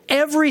really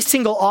every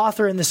single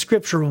author in the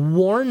scripture,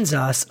 warns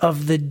us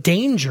of the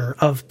danger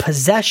of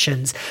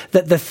possessions,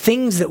 that the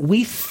things that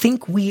we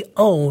think we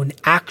own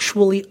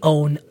actually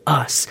own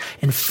us.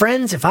 And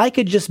friends, if I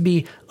could just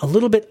be a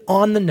little bit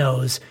on the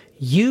nose,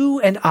 you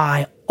and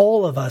I,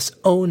 all of us,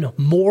 own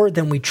more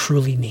than we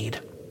truly need.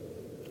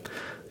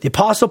 The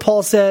Apostle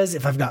Paul says,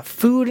 if I've got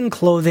food and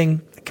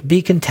clothing, I can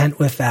be content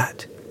with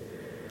that.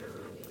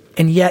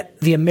 And yet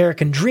the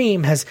American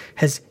dream has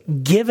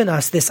given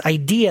us this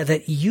idea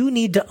that you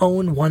need to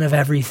own one of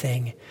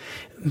everything.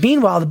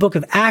 Meanwhile, the book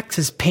of Acts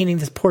is painting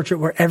this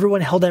portrait where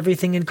everyone held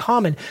everything in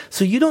common.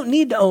 So you don't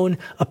need to own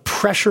a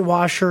pressure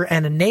washer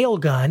and a nail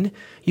gun.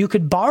 You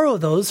could borrow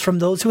those from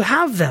those who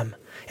have them.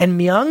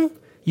 And Myung,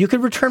 you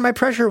could return my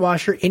pressure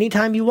washer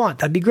anytime you want.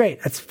 That'd be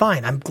great. That's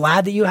fine. I'm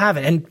glad that you have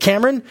it. And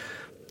Cameron,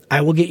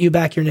 I will get you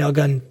back your nail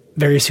gun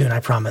very soon, I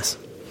promise.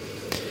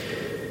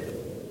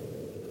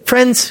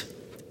 Friends,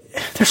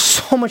 there's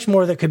so much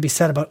more that could be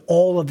said about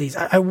all of these.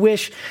 I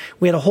wish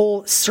we had a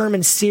whole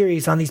sermon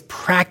series on these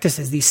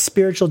practices, these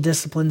spiritual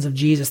disciplines of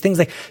Jesus, things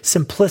like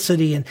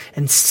simplicity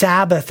and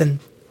Sabbath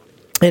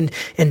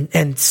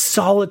and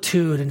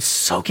solitude and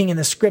soaking in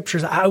the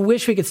scriptures. I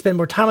wish we could spend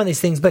more time on these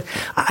things, but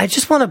I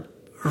just want to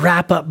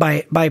wrap up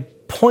by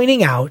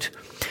pointing out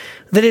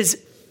that as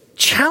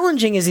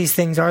challenging as these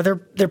things are,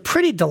 they're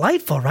pretty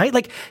delightful, right?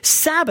 Like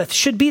Sabbath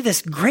should be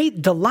this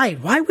great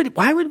delight. Why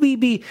would we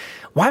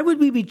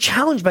be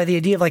challenged by the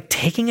idea of like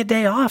taking a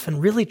day off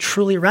and really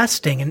truly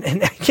resting?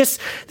 And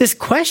just this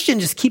question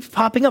just keeps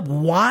popping up.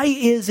 Why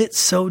is it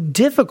so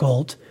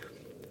difficult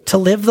to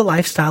live the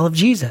lifestyle of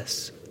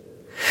Jesus?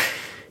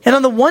 And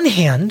on the one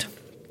hand,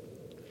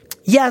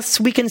 yes,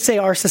 we can say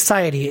our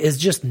society is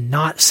just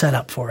not set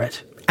up for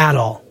it at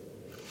all.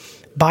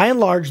 By and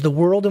large, the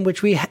world in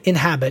which we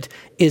inhabit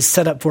is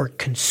set up for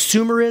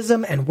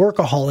consumerism and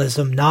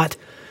workaholism, not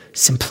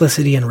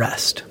simplicity and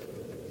rest.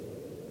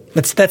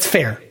 That's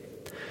fair.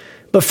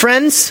 But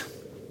friends,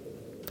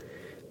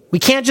 we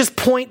can't just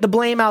point the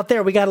blame out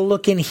there. We got to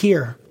look in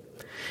here.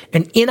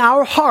 And in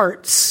our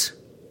hearts,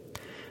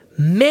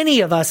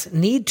 many of us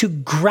need to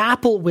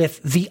grapple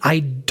with the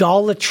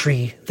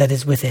idolatry that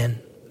is within.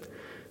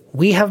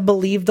 We have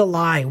believed a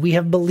lie. We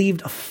have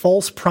believed a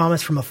false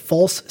promise from a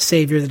false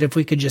savior that if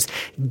we could just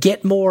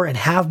get more and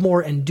have more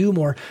and do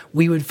more,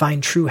 we would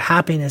find true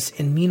happiness.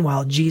 And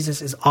meanwhile,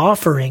 Jesus is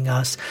offering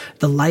us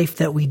the life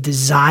that we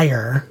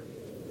desire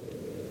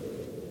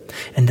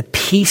and the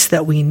peace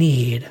that we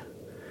need.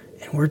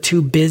 And we're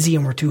too busy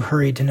and we're too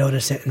hurried to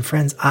notice it. And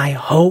friends, I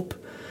hope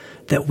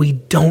that we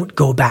don't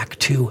go back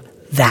to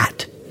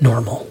that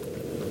normal.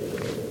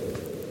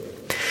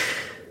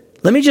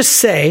 Let me just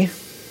say,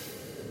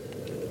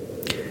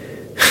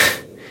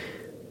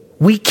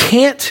 we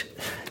can't,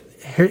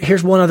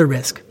 here's one other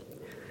risk.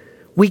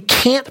 We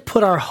can't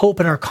put our hope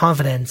and our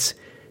confidence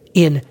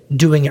in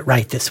doing it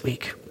right this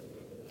week.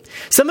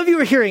 Some of you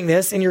are hearing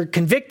this and you're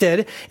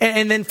convicted,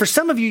 and then for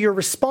some of you, your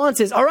response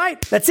is, all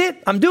right, that's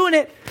it. I'm doing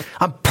it.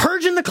 I'm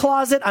purging the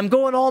closet. I'm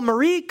going all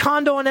Marie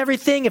Kondo on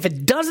everything. If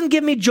it doesn't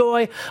give me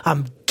joy,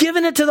 I'm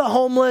giving it to the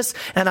homeless,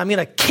 and I'm going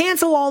to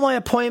cancel all my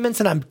appointments,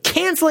 and I'm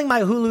canceling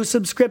my Hulu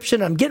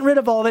subscription. I'm getting rid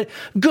of all of it.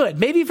 Good.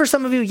 Maybe for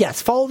some of you,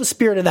 yes, follow the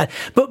spirit of that.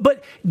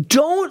 But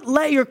don't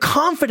let your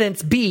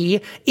confidence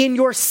be in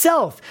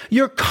yourself.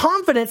 Your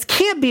confidence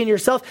can't be in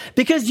yourself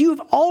because you've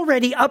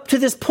already, up to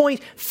this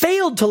point,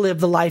 failed to live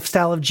the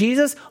lifestyle of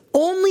Jesus.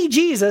 Only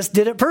Jesus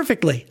did it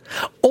perfectly.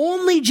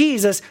 Only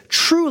Jesus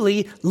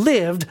truly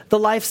lived the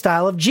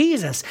lifestyle of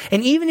Jesus.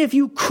 And even if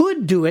you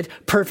could do it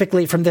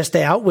perfectly from this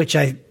day out, which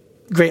I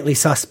greatly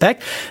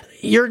suspect,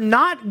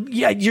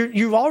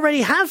 you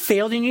already have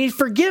failed and you need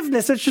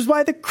forgiveness, which is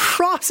why the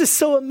cross is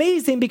so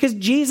amazing, because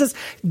Jesus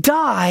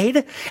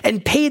died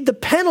and paid the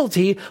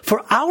penalty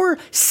for our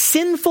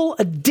sinful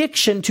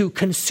addiction to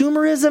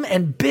consumerism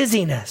and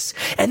busyness.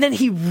 And then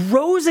he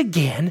rose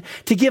again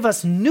to give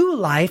us new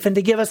life and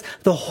to give us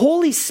the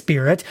Holy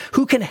Spirit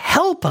who can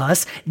help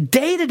us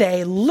day to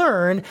day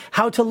learn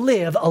how to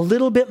live a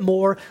little bit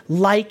more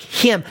like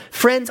him.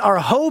 Friends, our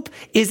hope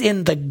is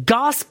in the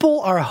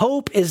gospel. Our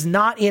hope is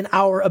not in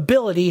our ability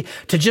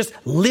to just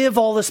live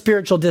all the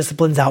spiritual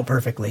disciplines out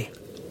perfectly.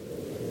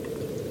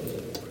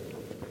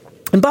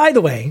 And by the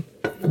way,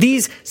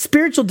 these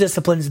spiritual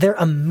disciplines, they're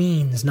a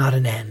means, not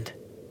an end.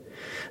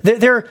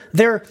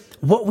 They're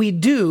what we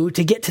do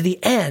to get to the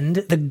end,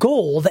 the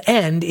goal, the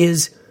end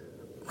is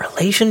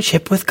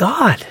relationship with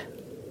God.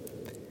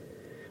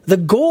 The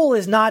goal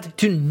is not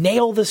to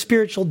nail the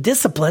spiritual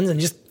disciplines and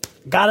just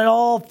got it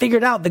all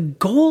figured out. The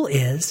goal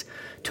is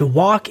to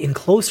walk in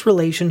close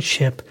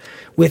relationship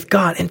with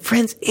God. And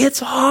friends, it's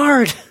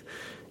hard.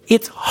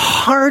 It's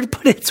hard,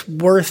 but it's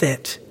worth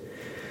it.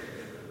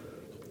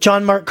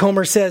 John Mark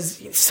Comer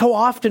says, so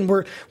often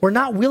we're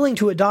not willing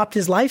to adopt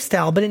his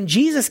lifestyle, but in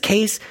Jesus'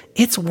 case,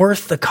 it's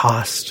worth the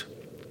cost.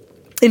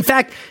 In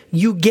fact,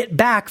 you get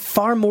back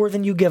far more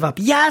than you give up.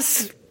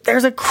 Yes,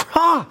 there's a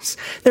cross.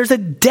 There's a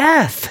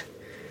death.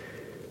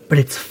 But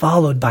it's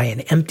followed by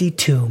an empty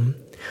tomb,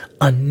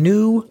 a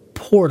new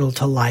portal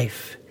to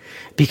life.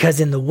 Because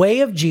in the way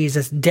of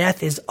Jesus,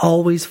 death is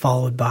always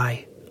followed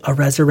by a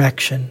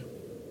resurrection.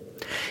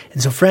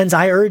 And so friends,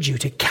 I urge you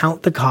to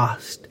count the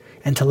cost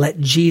and to let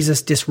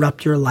Jesus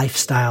disrupt your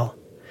lifestyle.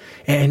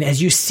 And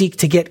as you seek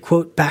to get,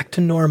 quote, back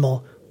to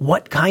normal,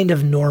 what kind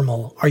of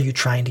normal are you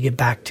trying to get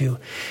back to?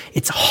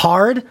 It's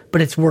hard,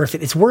 but it's worth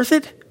it. It's worth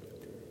it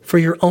for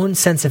your own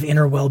sense of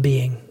inner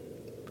well-being.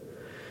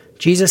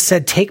 Jesus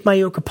said, take my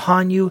yoke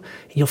upon you,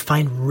 and you'll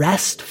find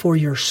rest for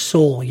your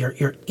soul,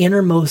 your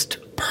innermost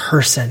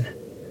person.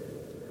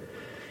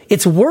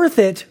 It's worth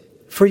it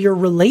for your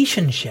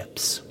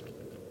relationships.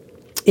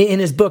 In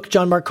his book,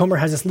 John Mark Comer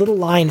has this little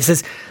line. It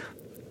says,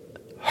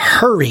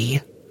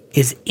 hurry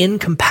is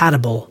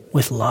incompatible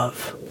with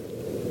love.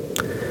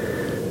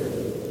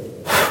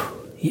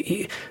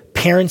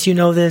 Parents, you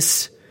know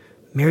this.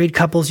 Married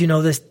couples, you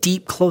know this.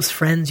 Deep, close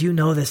friends, you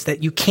know this.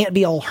 That you can't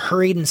be all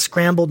hurried and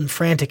scrambled and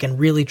frantic and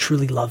really,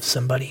 truly love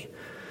somebody.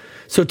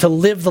 So to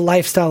live the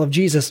lifestyle of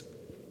Jesus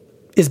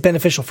is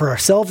beneficial for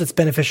ourselves. It's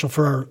beneficial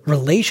for our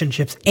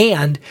relationships.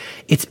 And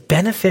it's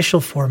beneficial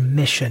for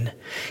mission.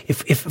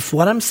 If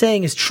what I'm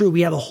saying is true,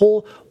 we have a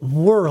whole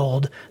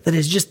world that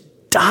is just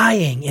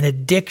dying in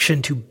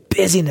addiction to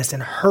busyness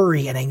and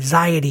hurry and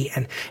anxiety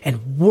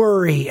and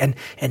worry and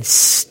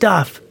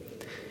stuff.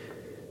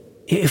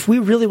 If we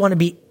really want to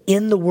be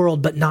in the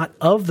world but not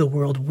of the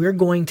world, we're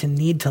going to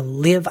need to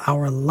live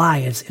our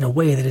lives in a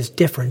way that is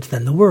different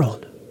than the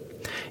world.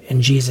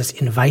 And Jesus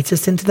invites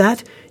us into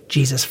that.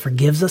 Jesus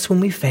forgives us when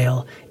we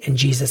fail, and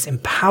Jesus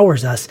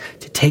empowers us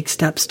to take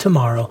steps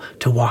tomorrow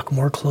to walk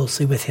more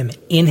closely with him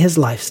in his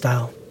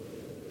lifestyle.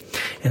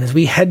 And as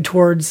we head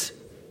towards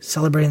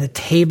celebrating the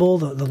table,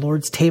 the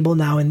Lord's table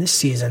now in this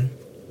season,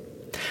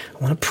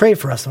 I want to pray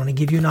for us. I want to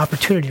give you an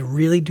opportunity to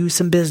really do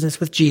some business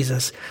with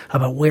Jesus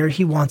about where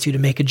he wants you to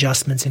make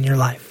adjustments in your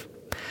life.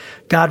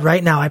 God,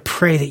 right now, I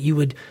pray that you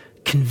would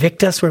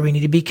convict us where we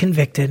need to be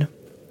convicted.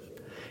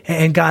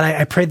 And God,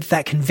 I pray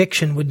that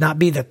conviction would not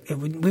be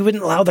we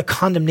wouldn't allow the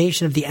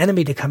condemnation of the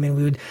enemy to come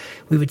in.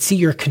 We would see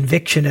your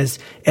conviction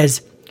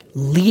as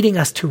leading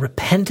us to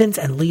repentance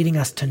and leading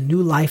us to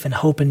new life and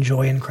hope and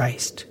joy in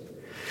Christ.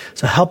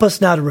 So help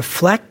us now to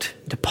reflect,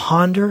 to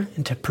ponder,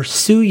 and to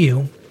pursue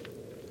you,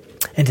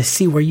 and to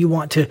see where you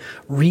want to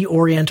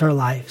reorient our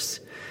lives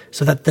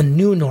so that the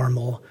new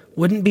normal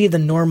wouldn't be the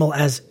normal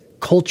as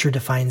culture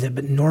defines it,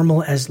 but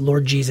normal as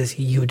Lord Jesus,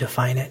 you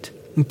define it.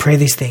 We pray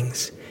these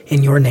things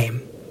in your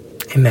name.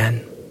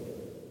 Amen.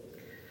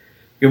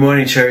 Good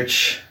morning,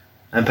 church.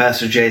 I'm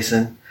Pastor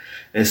Jason.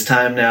 It's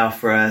time now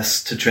for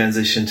us to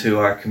transition to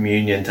our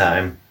communion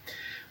time.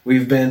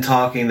 We've been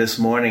talking this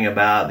morning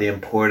about the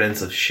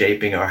importance of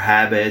shaping our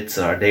habits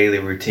and our daily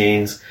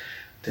routines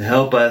to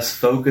help us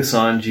focus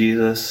on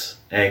Jesus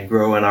and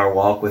grow in our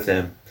walk with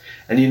him.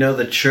 And you know,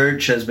 the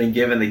church has been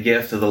given the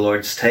gift of the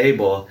Lord's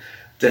table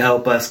to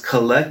help us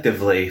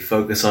collectively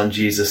focus on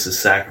Jesus'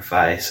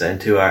 sacrifice and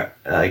to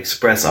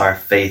express our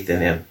faith in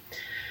him.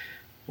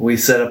 We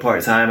set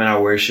apart time in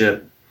our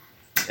worship,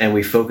 and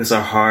we focus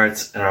our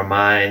hearts and our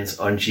minds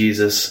on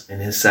Jesus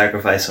and his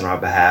sacrifice on our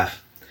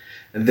behalf.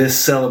 And this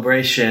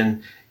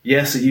celebration,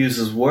 yes, it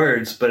uses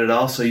words, but it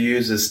also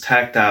uses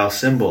tactile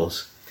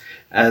symbols.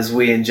 As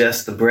we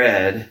ingest the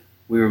bread,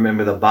 we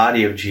remember the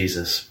body of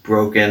Jesus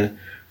broken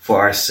for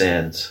our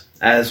sins.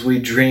 As we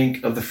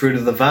drink of the fruit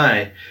of the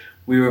vine,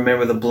 we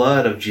remember the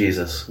blood of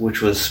Jesus,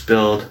 which was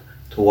spilled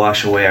to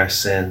wash away our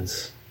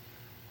sins.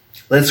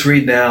 Let's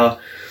read now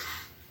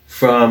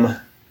from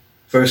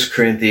 1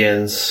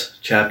 Corinthians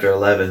chapter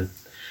 11.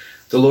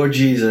 The Lord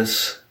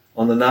Jesus,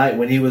 on the night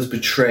when he was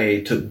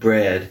betrayed, took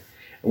bread,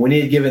 and when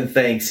he had given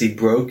thanks, he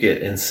broke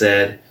it and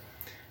said,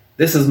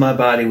 "This is my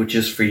body which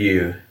is for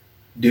you.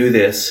 Do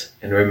this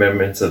in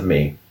remembrance of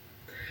me."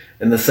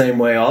 In the same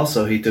way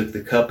also he took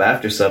the cup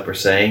after supper,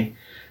 saying,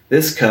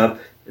 "This cup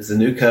is the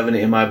new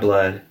covenant in my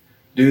blood.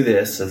 Do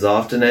this as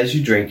often as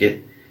you drink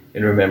it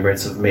in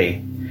remembrance of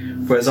me.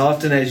 For as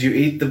often as you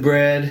eat the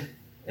bread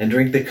and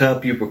drink the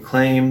cup, you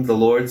proclaim the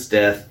Lord's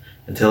death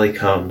until he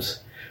comes.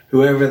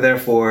 Whoever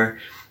therefore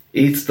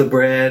eats the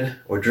bread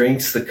or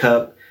drinks the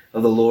cup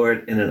of the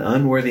Lord in an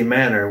unworthy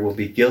manner will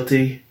be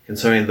guilty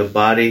concerning the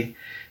body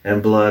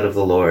and blood of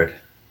the Lord.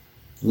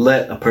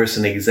 Let a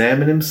person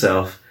examine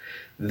himself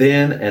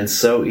then, and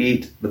so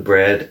eat the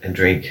bread and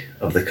drink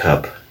of the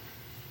cup."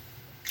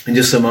 In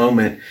just a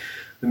moment,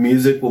 the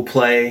music will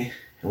play,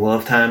 and we'll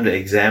have time to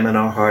examine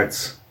our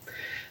hearts.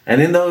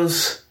 And in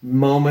those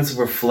moments of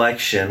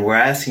reflection, we're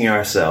asking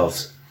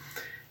ourselves,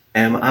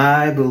 am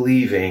I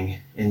believing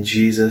in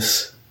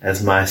Jesus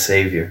as my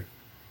Savior?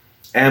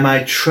 Am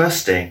I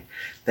trusting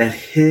that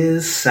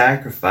His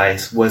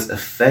sacrifice was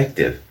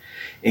effective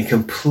in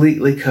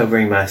completely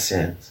covering my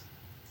sins?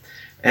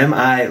 Am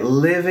I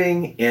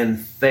living in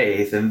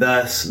faith and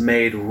thus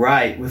made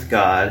right with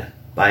God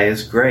by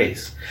His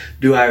grace?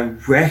 Do I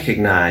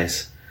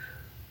recognize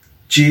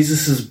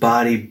Jesus'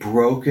 body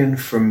broken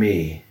for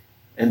me?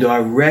 And do I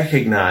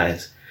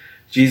recognize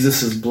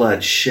Jesus'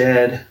 blood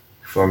shed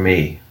for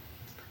me?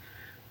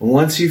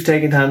 Once you've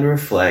taken time to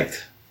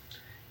reflect,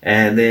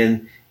 and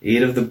then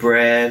eat of the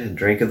bread and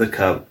drink of the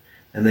cup,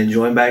 and then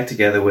join back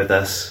together with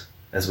us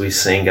as we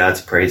sing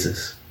God's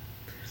praises.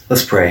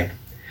 Let's pray.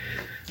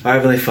 Our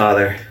Heavenly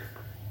Father,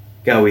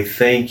 God, we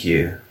thank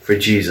you for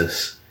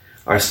Jesus,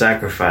 our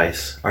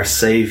sacrifice, our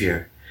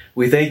Savior.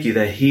 We thank you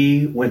that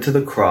He went to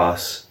the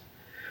cross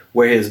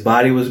where His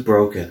body was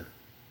broken,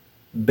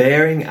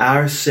 bearing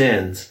our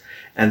sins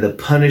and the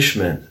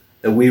punishment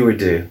that we were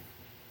due,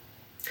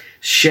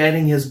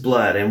 shedding His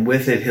blood and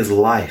with it His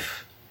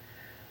life,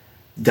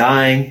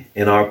 dying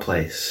in our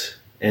place.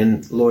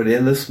 And Lord,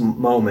 in this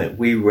moment,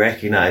 we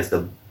recognize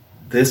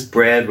this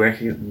bread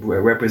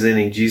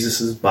representing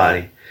Jesus'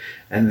 body,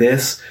 and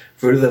this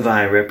fruit of the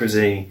vine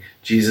representing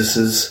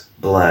Jesus'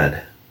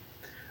 blood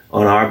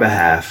on our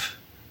behalf.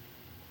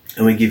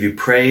 And we give you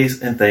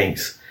praise and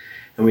thanks,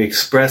 and we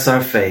express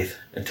our faith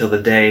until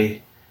the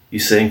day you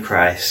send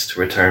Christ to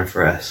return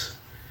for us.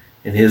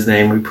 In His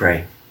name we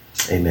pray.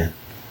 Amen.